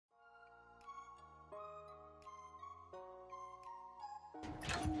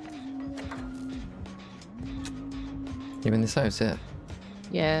You in this house here?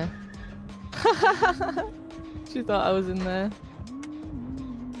 Yeah. She thought I was in there.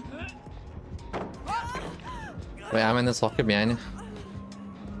 Wait, I'm in this locker behind you.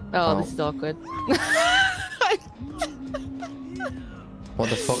 Oh, this is awkward. What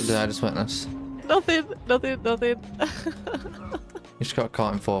the fuck did I just witness? Nothing. You just got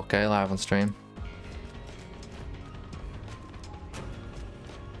caught in 4K live on stream.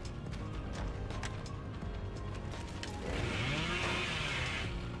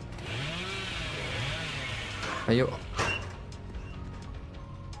 Are you?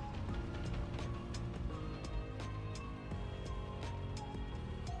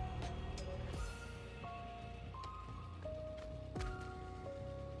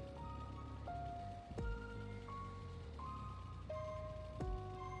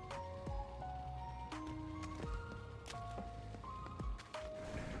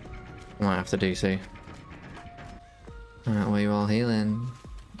 I might have to DC. Alright, where you all healing?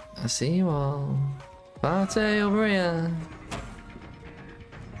 I see you all. Party over here.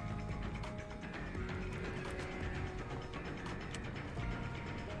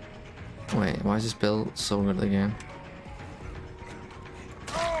 Wait, why is this build so good at the game?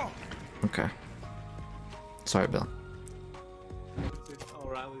 Okay. Sorry, Bill.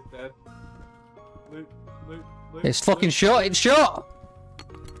 O'Reilly's dead. Luke. It's fucking shot, it's shot!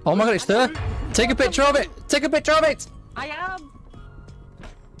 Oh my god, it's there! Take a picture of it! Take a picture of it! I am!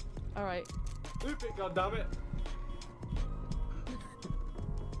 Alright. Luke it, goddammit!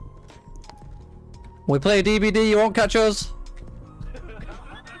 We play DBD, you won't catch us!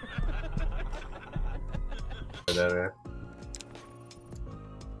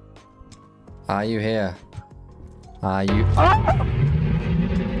 Are you here? Are you?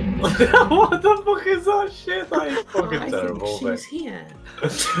 What the fuck is that shit? That is fucking terrible. I think she's here.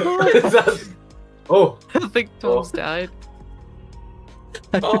 Oh! I think Tom's died.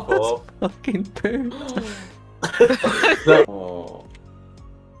 I Oh. just fucking pooped. Oh.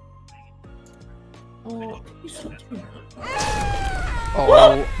 Oh, you stop doing that.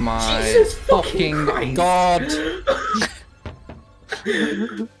 Oh my Jesus fucking fucking Christ. god!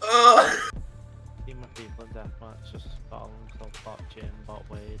 Team of people in deathmatch, just bot Uncle, bot Jim, bot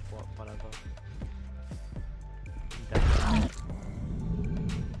Wade, bot whatever.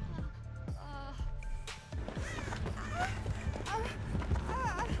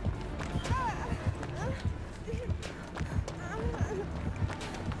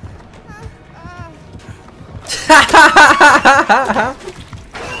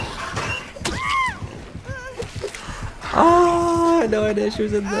 Oh, I had no idea she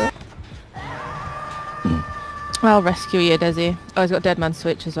was in there. I'll rescue you, Desi. Oh, he's got Dead Man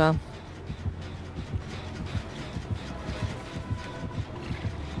Switch as well.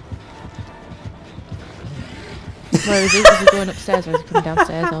 Where is he? Is he going upstairs or is he coming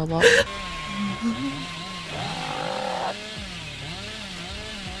downstairs or what?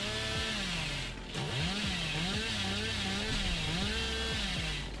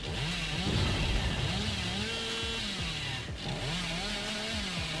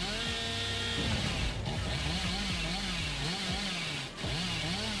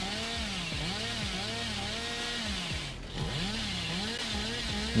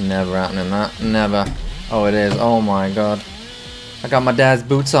 Never happening that. Never. Oh, it is. Oh my god. I got my dad's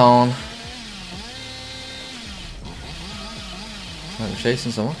boots on. Oh, we're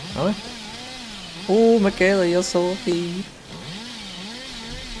chasing someone, are we? Oh, Michaela, you're so lucky.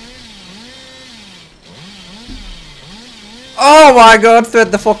 Oh my god,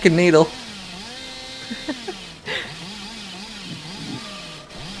 thread the fucking needle.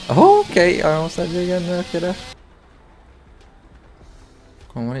 Okay, I almost had you again there, kiddo.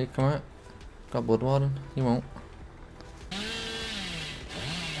 Come on, why don't you come out? Got blood warden? You won't.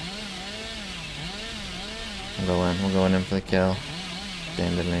 We're going in for the kill.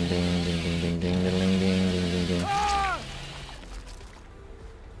 Ding ding ding ding ding ding ding ding ding ding ding ding.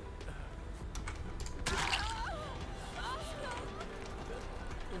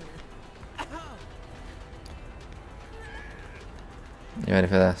 You ready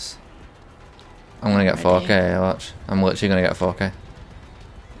for this? I'm gonna get 4K, watch. I'm literally gonna get 4K.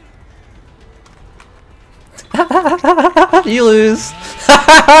 You lose.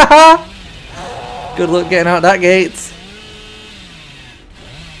 Good luck getting out that gate.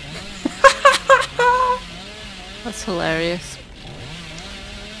 That's hilarious.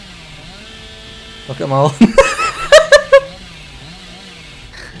 Look at them all.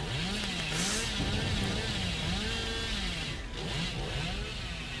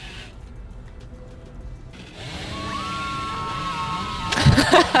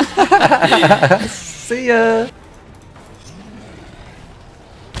 See ya.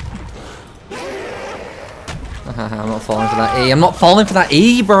 for that E. I'm not falling for that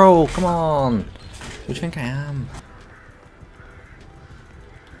E, bro. Come on. Who do you think I am?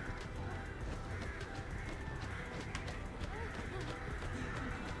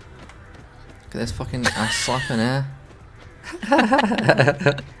 Look at this fucking ass slapping here.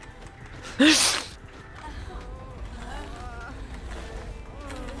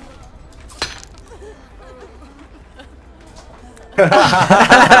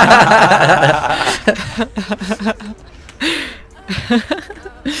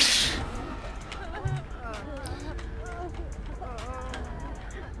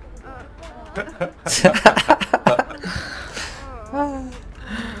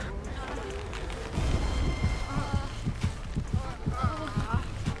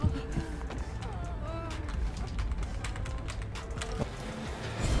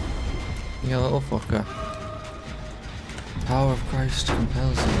 You little fucker. Power of Christ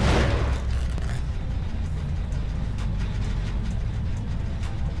compels you.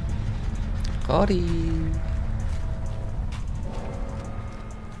 Cody.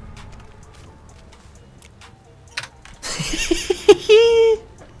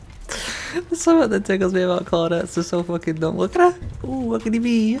 There's something that tickles me about Claudette. It's so fucking dumb. Look at her. Ooh, what can he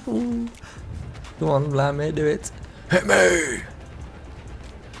be? Ooh. Come on, blind mate, do it. Hit me!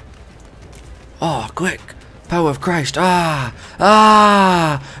 Oh, quick! Power of Christ! Ah!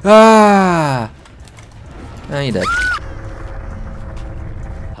 Ah! Ah! Oh, you're dead.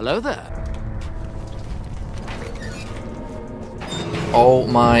 Hello there. Oh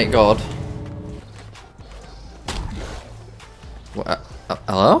my god. What?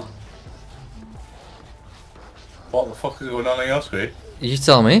 Hello? What the fuck is going on your screen? You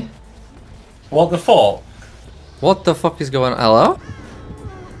tell me. What the fuck? What the fuck is going on? Hello?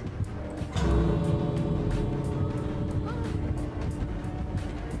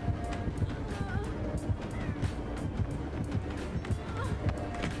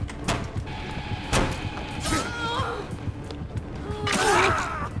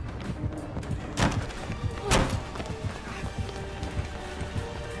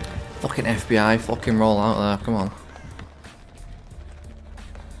 Fucking FBI, fucking roll out there, come on.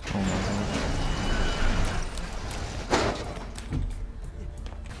 Oh my god.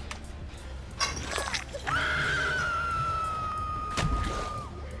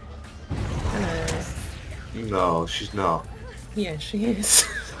 Hello. No, she's not. Yeah, she is.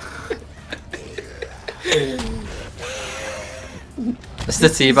 It's the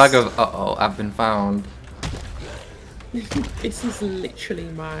teabag of uh-oh, I've been found. This is literally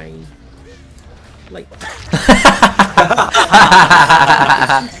my like.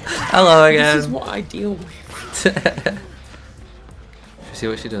 Hello again. This is what I deal with. See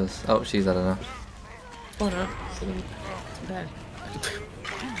what she does. Oh, she's I don't know. Oh no, it's there.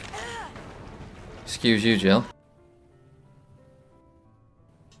 Excuse you, Jill.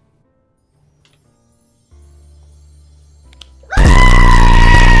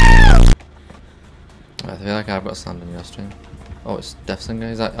 I feel like I've got sand on your stream. Oh, it's Death Singer.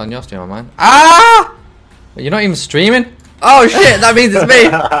 Is that on your stream or mine? Ah! You're not even streaming? Oh shit, that means it's me!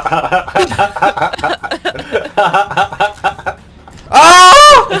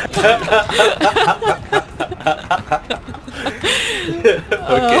 Oh!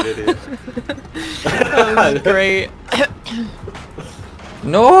 Okay, idiot. That was great.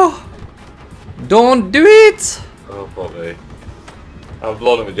 No! Don't do it! Oh, fuck me. I've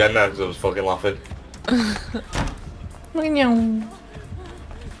blown up again now because I was fucking laughing. I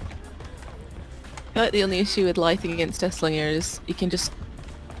feel like the only issue with lighting against Deathslinger is you can just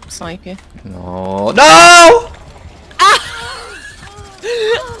snipe you. No. No!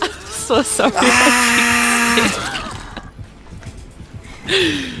 I'm so sorry.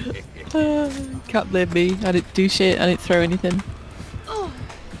 Can't blame me. I didn't do shit. I didn't throw anything.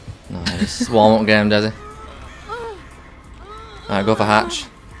 Nice. Warm up game, Desi. Alright, go for hatch.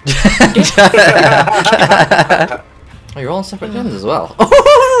 Oh, you're all on separate gens as well.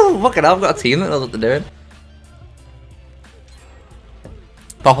 Oh, fucking hell, I've got a team that knows what they're doing.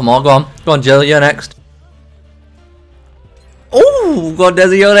 Pop them all, go on. Go on, Jill, you're next. Oh, go on,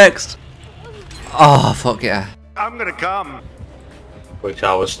 Desi, you're next. Oh, fuck yeah. I'm gonna come. Which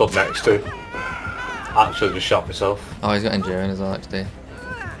I was stood next to. Actually just shot myself. Oh, he's got enduring as well, actually.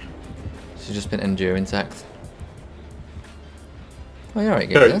 She's just been enduring text. Oh, you're alright,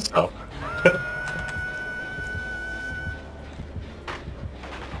 Gabe. Oh.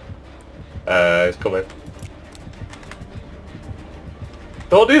 It's coming.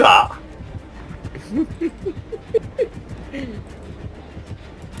 Don't do that!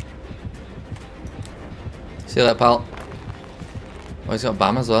 See you later, pal. Oh, he's got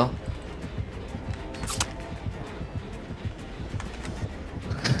BAM as well.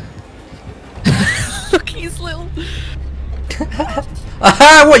 He's little.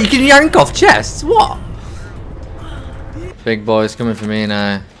 What, you can yank off chests? What? Big boy's coming for me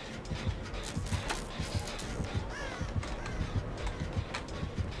now.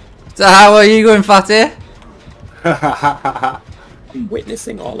 So how are you going, fatty? I'm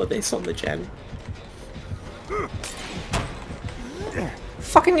witnessing all of this on the gen.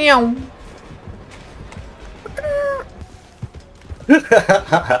 Fucking yo.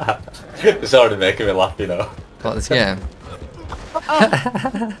 It's already making me laugh, you know. What, this game?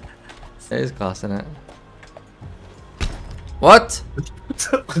 It is class, isn't it? What?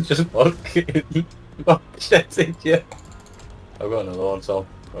 Just fucking shitting you. I've got another one, so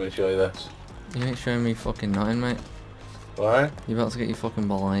let me show you this. You ain't showing me fucking nothing, mate. Why? You about to get your fucking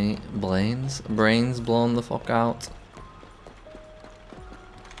brains blown the fuck out.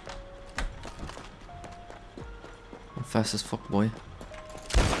 I'm fast as fuck, boy.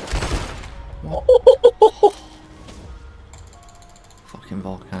 Fucking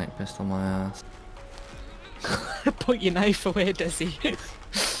volcanic pistol my ass. Put your knife away, Desi.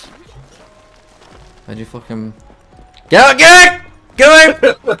 Where'd you fucking... Get it! Get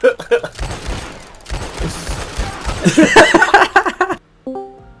it!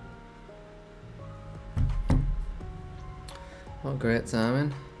 What great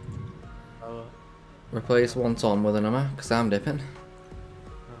timing. Oh, Replace one ton with an hammer, because I'm dipping.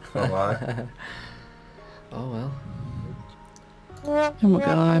 Oh, why? Oh well. I'm not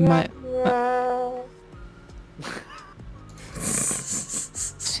gonna lie, I might.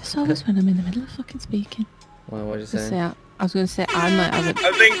 It's just always when I'm in the middle of fucking speaking. Well, what did you Just say? say, I was gonna say I might have it.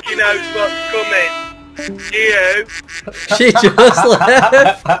 I think he knows what's coming. You. She just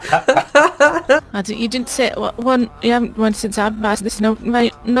left! You didn't say one. You haven't one since I've asked this. No,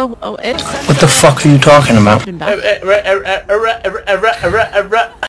 no. Oh, it's. What the fuck are you talking about? Been back.